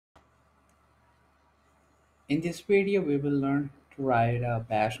In this video, we will learn to write a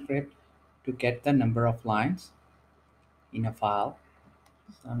bash script to get the number of lines in a file.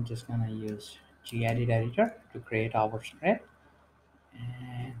 So I'm just gonna use gedit editor to create our script,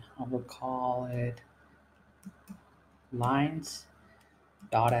 and I will call it lines.sh.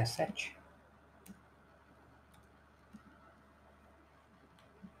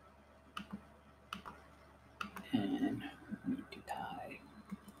 And we need to type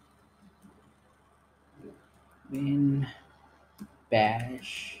bin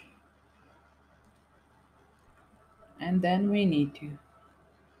bash, and then we need to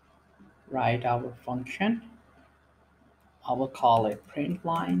write our function. I will call it print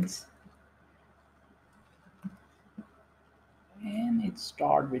lines, and it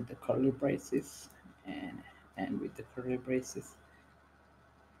start with the curly braces and end with the curly braces.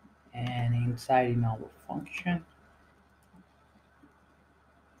 And inside in our function,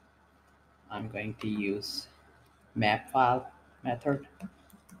 I'm going to use map file method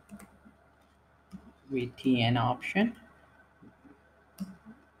with tn option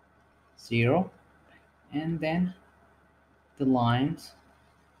 0, and then the lines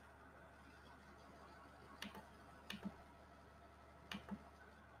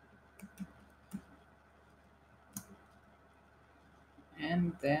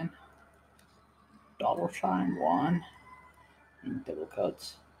and then $1 in double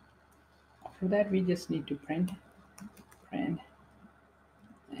quotes. After that, we just need to print and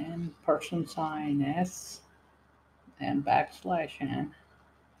 $s and \n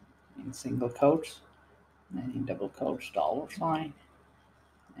in single quotes, and in double quotes $,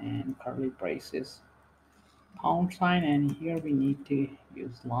 and curly braces £, and here we need to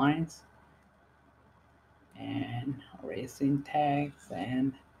use lines and array syntax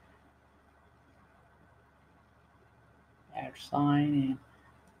and @ and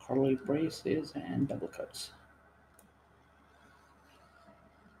curly braces and double quotes.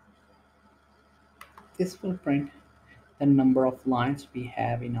 This will print the number of lines we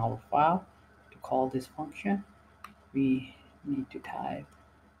have in our file. To call this function, we need to type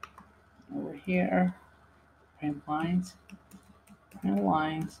over here print lines,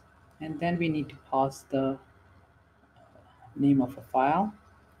 and then we need to pass the name of a file.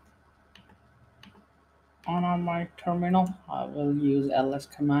 On my terminal, I will use ls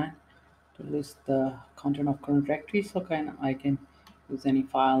command to list the content of current directory, so I can use any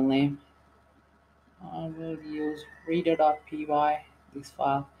file name. I will use reader.py. This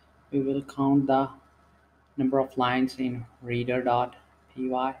file, we will count the number of lines in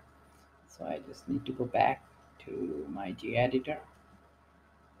reader.py. So I just need to go back to my gedit,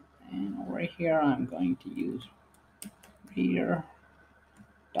 and over here I'm going to use reader.py.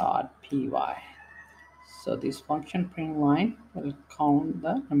 So this function print line will count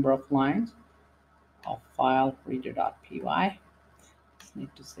the number of lines of file reader.py. Just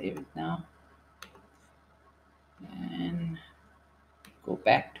need to save it now and go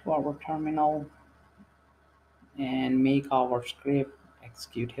back to our terminal and make our script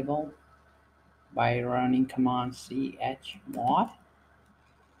executable by running command chmod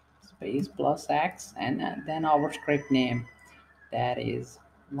space +x, and then our script name, that is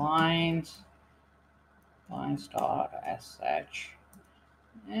lines.sh.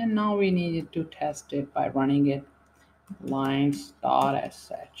 And now we needed to test it by running it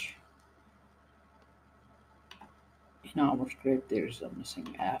lines.sh. In our script, there's a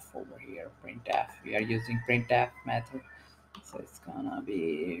missing f over here, printf. We are using printf method, so it's gonna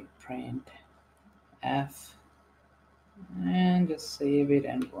be printf, and just save it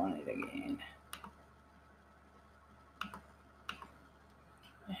and run it again,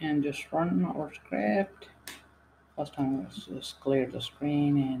 and just run our script. First time, let's just clear the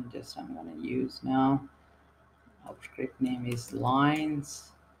screen, and just I'm gonna use now our script name is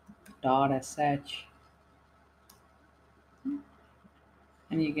lines.sh,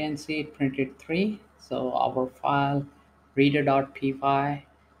 and you can see it printed 3. So our file reader.py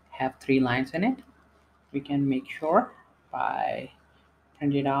have 3 lines in it. We can make sure by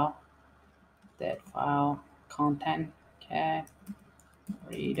printing out that file content cat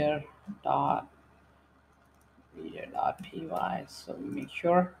reader.py. So we make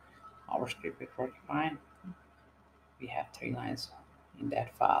sure our script is working fine. We have 3 lines in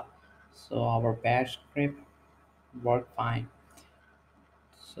that file, so our bash script worked fine.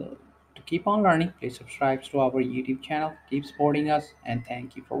 So to keep on learning, please subscribe to our YouTube channel, keep supporting us, and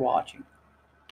thank you for watching.